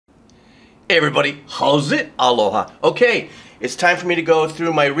Hey everybody, how's it? Aloha. Okay, it's time for me to go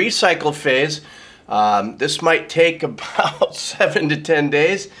through my recycle phase. This might take about 7 to 10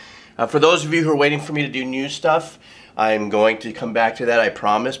 days. For those of you who are waiting for me to do new stuff, I'm going to come back to that, I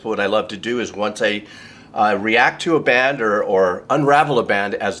promise. But what I love to do is once I react to a band or unravel a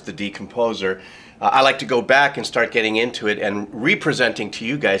band as the decomposer, I like to go back and start getting into it and representing to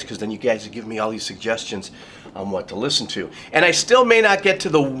you guys, because then you guys give me all these suggestions on what to listen to. And I still may not get to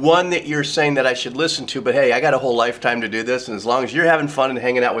the one that you're saying that I should listen to, but hey, I got a whole lifetime to do this, and as long as you're having fun and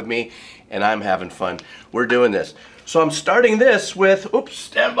hanging out with me and I'm having fun, we're doing this. So I'm starting this with, oops,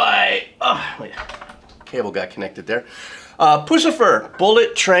 stand by. Oh, my cable got connected there. Puscifer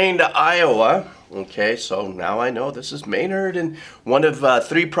Bullet Train to Iowa. Okay, so now I know this is Maynard and one of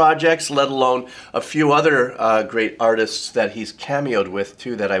 3 projects, let alone a few other great artists that he's cameoed with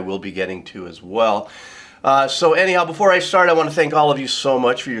too, that I will be getting to as well. So anyhow, before I start, I want to thank all of you so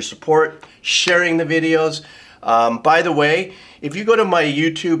much for your support, sharing the videos. By the way, if you go to my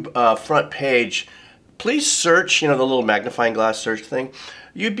YouTube front page, please search, you know, the little magnifying glass search thing.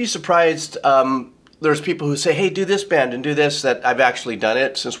 You'd be surprised. There's people who say, hey, do this band and do this, that I've actually done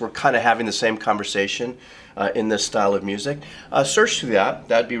it, since we're kind of having the same conversation in this style of music. Search through that.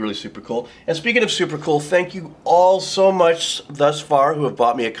 That'd be really super cool. And speaking of super cool, thank you all so much thus far who have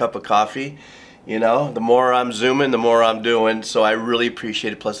bought me a cup of coffee. You know, the more I'm zooming, the more I'm doing, so I really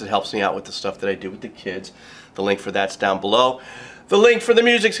appreciate it. Plus, it helps me out with the stuff that I do with the kids. The link for that's down below. The link for the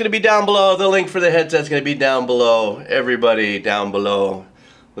music's going to be down below. The link for the headset's going to be down below. Everybody down below.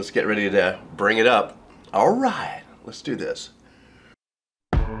 Let's get ready to bring it up. All right, let's do this.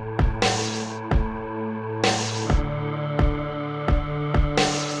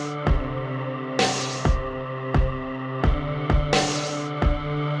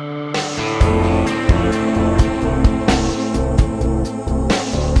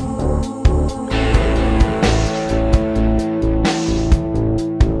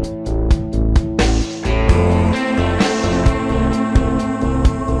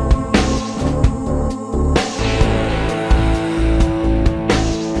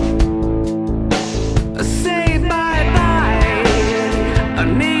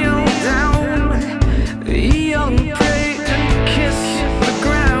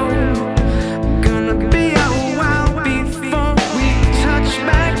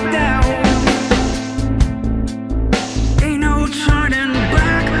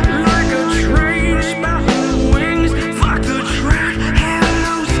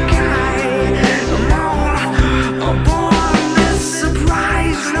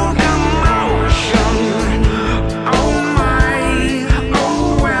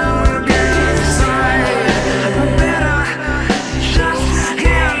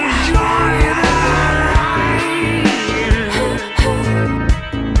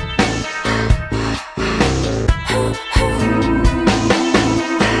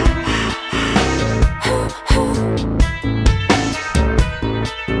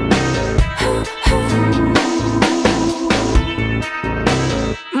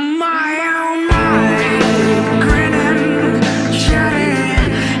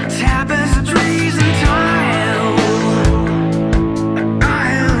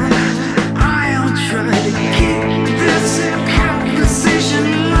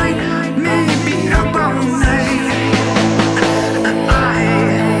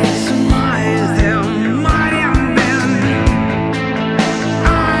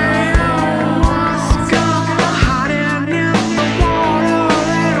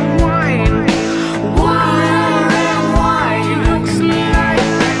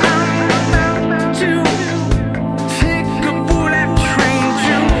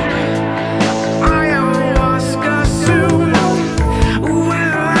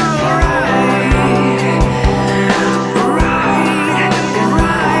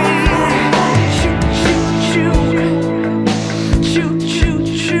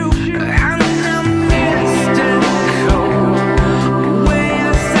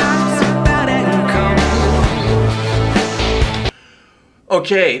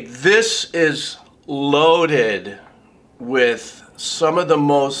 Okay, this is loaded with some of the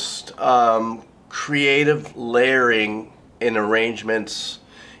most creative layering in arrangements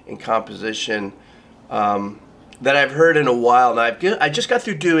and composition that I've heard in a while. And I just got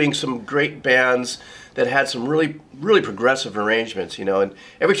through doing some great bands that had some really progressive arrangements, you know. And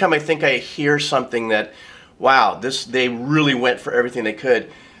every time I think I hear something that, wow, they really went for everything they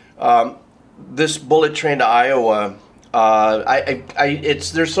could. This Bullet Train to Iowa.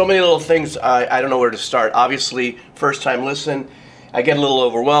 There's so many little things, I don't know where to start. Obviously, first time listen, I get a little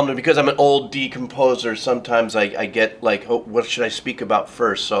overwhelmed, and because I'm an old decomposer, sometimes I get like, oh, what should I speak about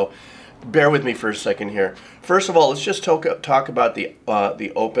first? So bear with me for a second here. First of all, let's just talk about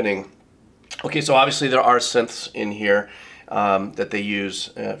the opening. Okay, so obviously there are synths in here that they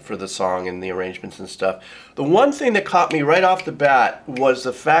use for the song and the arrangements and stuff. The one thing that caught me right off the bat was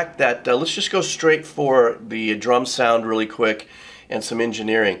the fact that, let's just go straight for the drum sound really quick and some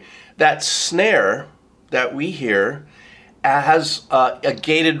engineering. That snare that we hear has a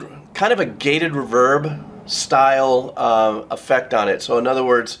gated, kind of a gated reverb style effect on it. So in other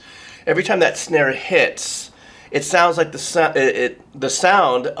words, every time that snare hits, it sounds like the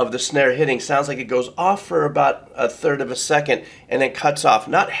sound of the snare hitting sounds like it goes off for about a third of a second and then cuts off.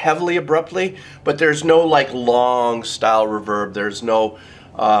 Not heavily abruptly, but there's no like long style reverb. There's no,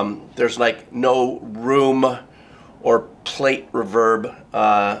 there's like no room or plate reverb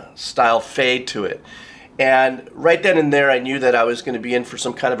style fade to it. And right then and there, I knew that I was going to be in for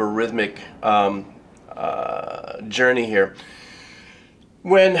some kind of a rhythmic journey here.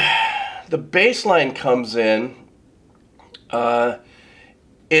 When the bass line comes in,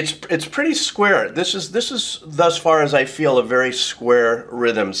 it's pretty square. This is thus far as I feel a very square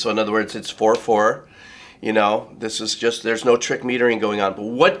rhythm. So in other words, it's 4/4. You know, this is just, there's no trick metering going on. But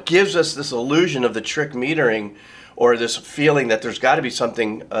what gives us this illusion of the trick metering, or this feeling that there's got to be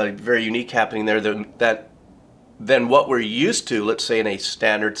something very unique happening there than what we're used to, let's say in a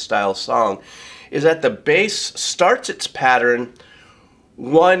standard style song, is that the bass starts its pattern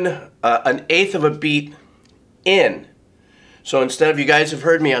an eighth of a beat in. So instead of, you guys have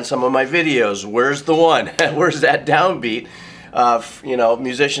heard me on some of my videos, where's the one? Where's that downbeat? You know,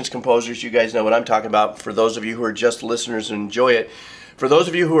 musicians, composers, you guys know what I'm talking about. For those of you who are just listeners and enjoy it, for those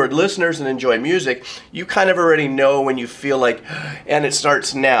of you who are listeners and enjoy music, you kind of already know when you feel like, and it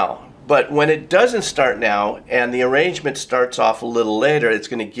starts now. But when it doesn't start now and the arrangement starts off a little later, it's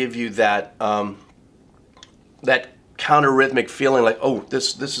going to give you that that counter-rhythmic feeling like, oh,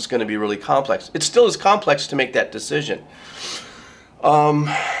 this is going to be really complex. It still is complex to make that decision.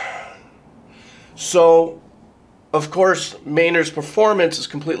 So, of course, Maynard's performance is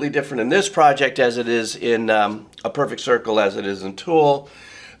completely different in this project as it is in A Perfect Circle, as it is in Tool.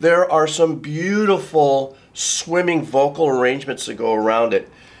 There are some beautiful swimming vocal arrangements that go around it.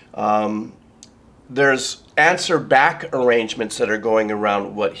 There's answer back arrangements that are going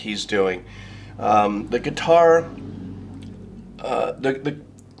around what he's doing. The guitar,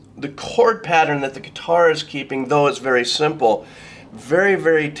 the chord pattern that the guitar is keeping, though it's very simple, very,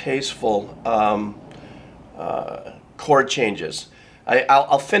 very tasteful chord changes.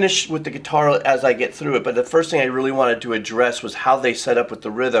 I'll finish with the guitar as I get through it, but the first thing I really wanted to address was how they set up with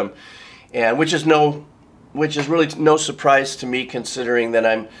the rhythm, and which is really no surprise to me, considering that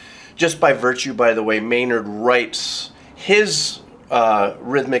I'm, just by virtue, by the way, Maynard writes his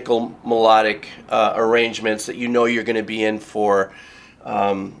rhythmical melodic arrangements that you know you're going to be in for,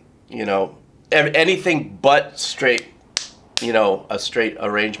 you know, anything but straight, you know, a straight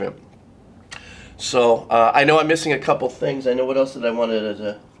arrangement. So I know I'm missing a couple things. I know what else that I wanted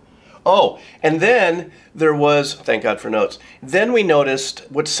to. Oh, and then there was, thank God for notes. Then we noticed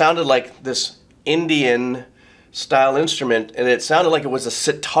what sounded like this Indian style instrument, and it sounded like it was a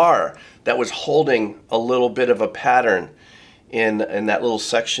sitar that was holding a little bit of a pattern in that little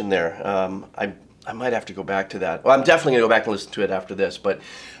section there. I might have to go back to that. Well, I'm definitely going to go back and listen to it after this, but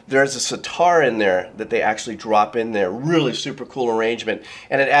there's a sitar in there that they actually drop in there. Really super cool arrangement,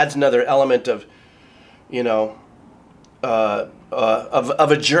 and it adds another element of, you know,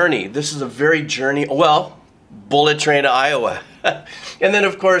 of a journey. This is a very journey, well, Bullet Train to Iowa. And then,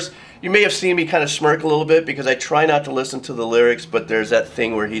 of course, you may have seen me kind of smirk a little bit because I try not to listen to the lyrics, but there's that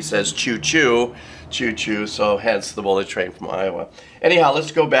thing where he says choo-choo, choo-choo, so hence the Bullet Train from Iowa. Anyhow,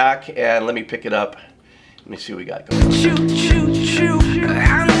 let's go back and let me pick it up. Let me see what we got going. Choo-choo-choo,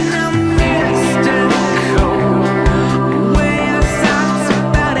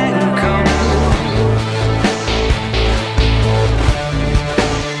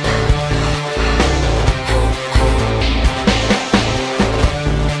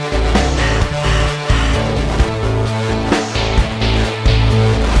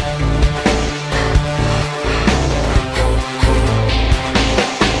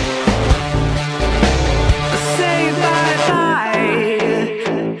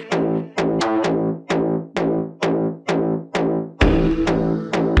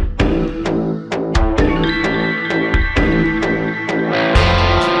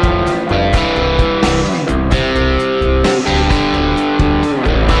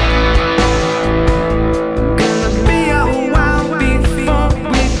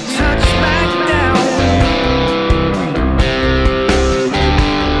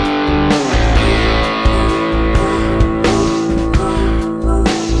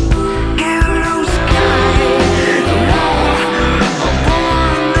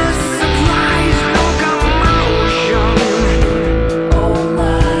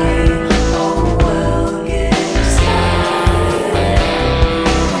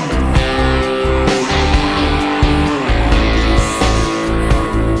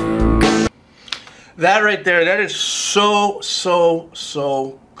 That right there, that is so, so,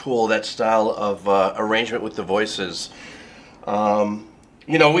 so cool, that style of arrangement with the voices. You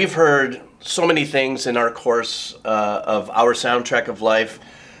know, we've heard so many things in our course of our soundtrack of life.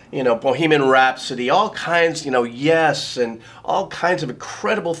 You know, Bohemian Rhapsody, all kinds, you know, Yes, and all kinds of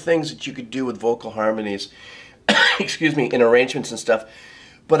incredible things that you could do with vocal harmonies, excuse me, in arrangements and stuff.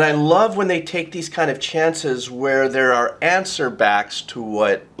 But I love when they take these kind of chances where there are answer backs to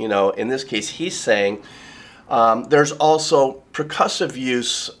what, you know, in this case he's saying. There's also percussive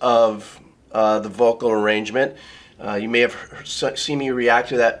use of the vocal arrangement. You may have seen me react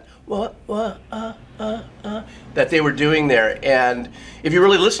to that that they were doing there, and if you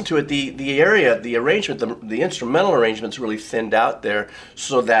really listen to it, the arrangement, the instrumental arrangement's really thinned out there,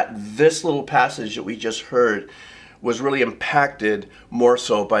 so that this little passage that we just heard was really impacted more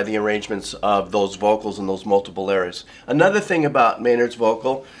so by the arrangements of those vocals in those multiple areas. Another thing about Maynard's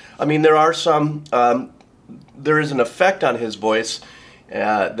vocal, I mean, there are some, there is an effect on his voice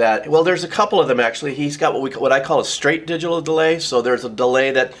well, there's a couple of them actually. He's got what I call a straight digital delay. So there's a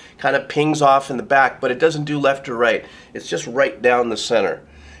delay that kind of pings off in the back, but it doesn't do left or right. It's just right down the center.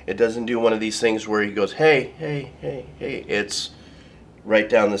 It doesn't do one of these things where he goes, hey, hey, hey, hey. It's right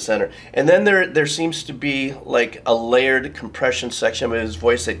down the center. And then there seems to be like a layered compression section of his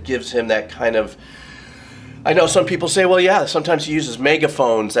voice that gives him that kind of, I know some people say, well, yeah, sometimes he uses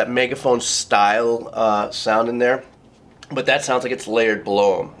megaphones, that megaphone style sound in there. But that sounds like it's layered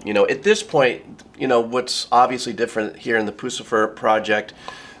below him. You know, at this point, you know, what's obviously different here in the Puscifer project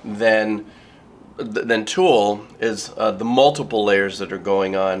than Tool is the multiple layers that are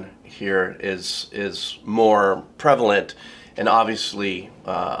going on here is more prevalent, and obviously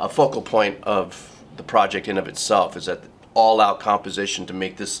a focal point of the project in of itself is that all-out composition to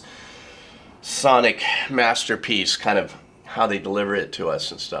make this sonic masterpiece, kind of how they deliver it to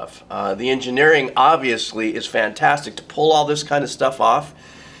us and stuff. The engineering obviously is fantastic. To pull all this kind of stuff off,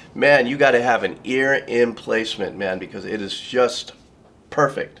 man, you got to have an ear in placement, man, because it is just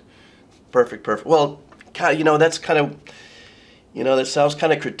perfect. Perfect, perfect. Well, you know, that's kind of, you know, that sounds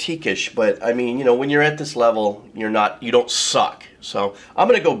kind of critique-ish, but I mean, you know, when you're at this level, you don't suck. So I'm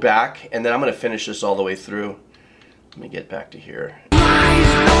going to go back, and then I'm going to finish this all the way through. Let me get back to here.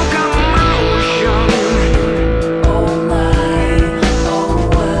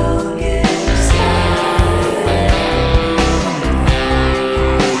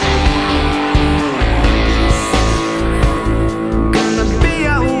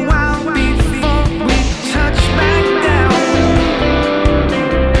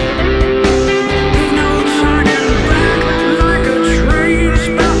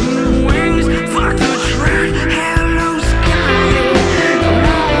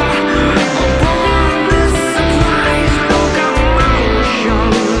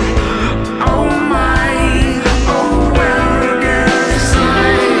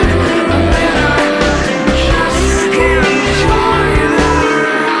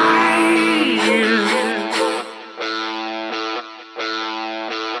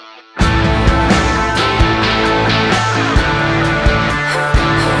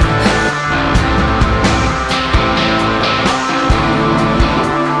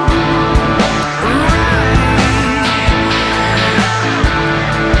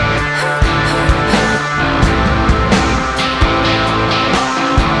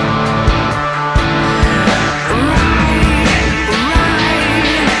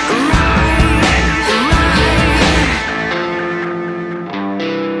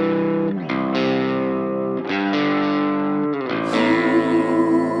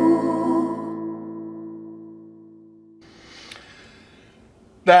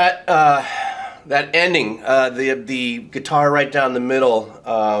 That ending, the guitar right down the middle,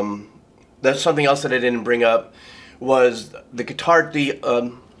 that's something else that I didn't bring up, was the guitar,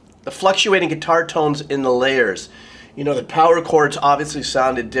 the fluctuating guitar tones in the layers. You know, the power chords obviously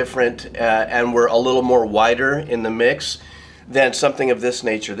sounded different and were a little more wider in the mix than something of this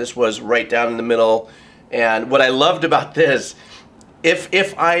nature. This was right down in the middle, and what I loved about this,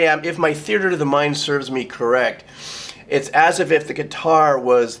 if my theater of the mind serves me correct, it's as if the guitar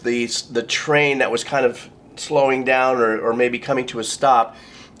was the train that was kind of slowing down or maybe coming to a stop,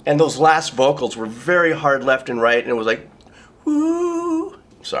 and those last vocals were very hard left and right, and it was like, whoo.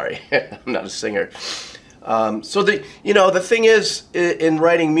 Sorry, I'm not a singer. So the thing is, in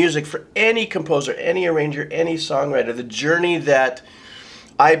writing music for any composer, any arranger, any songwriter, the journey that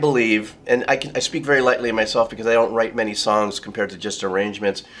I believe, and I speak very lightly of myself because I don't write many songs compared to just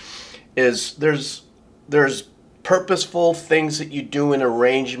arrangements, is there's purposeful things that you do in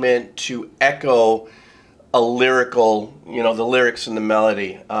arrangement to echo a lyrical, you know, the lyrics and the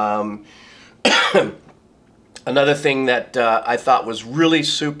melody. Another thing that I thought was really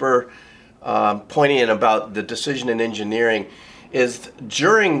super poignant about the decision in engineering is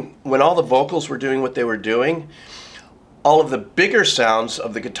when all the vocals were doing what they were doing, all of the bigger sounds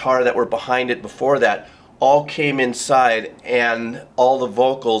of the guitar that were behind it before that all came inside, and all the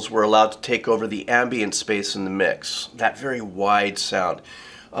vocals were allowed to take over the ambient space in the mix. That very wide sound.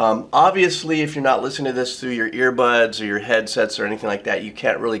 Obviously, if you're not listening to this through your earbuds or your headsets or anything like that, you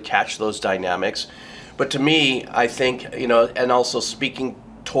can't really catch those dynamics. But to me, I think, and also speaking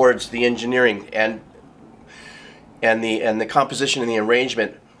towards the engineering and the composition and the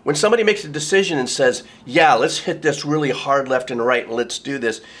arrangement, when somebody makes a decision and says, yeah, let's hit this really hard left and right and let's do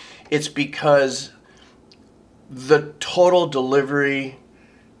this, it's because the total delivery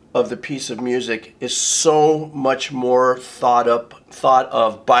of the piece of music is so much more thought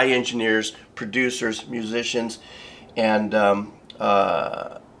of by engineers, producers, musicians, and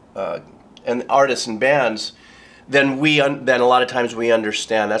artists and bands than a lot of times we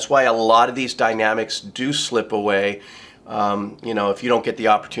understand. That's why a lot of these dynamics do slip away. If you don't get the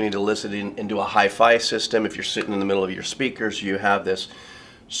opportunity to listen into a hi-fi system, if you're sitting in the middle of your speakers, you have this.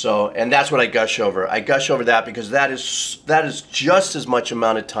 So, and that's what I gush over. I gush over that because that is just as much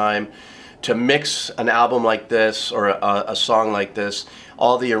amount of time to mix an album like this or a song like this,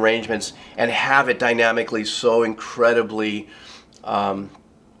 all the arrangements, and have it dynamically so incredibly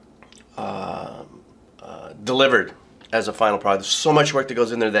delivered as a final product. There's so much work that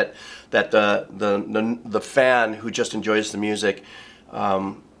goes in there that the fan who just enjoys the music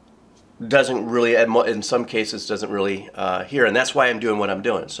doesn't really, in some cases, doesn't really hear, and that's why I'm doing what I'm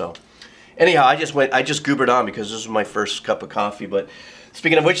doing. So, anyhow, I just goobered on because this was my first cup of coffee. But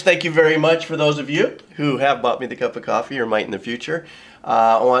speaking of which, thank you very much for those of you who have bought me the cup of coffee or might in the future.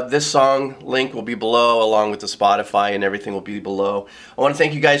 This song link will be below, along with the Spotify, and everything will be below. I want to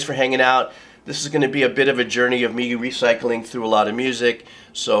thank you guys for hanging out. This is going to be a bit of a journey of me recycling through a lot of music.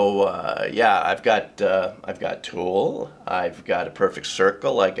 So yeah, I've got Tool, I've got A Perfect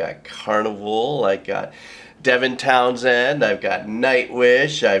Circle, I got Carnival, I got Devin Townsend, I've got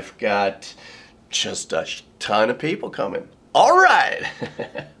Nightwish, I've got just a ton of people coming. All right.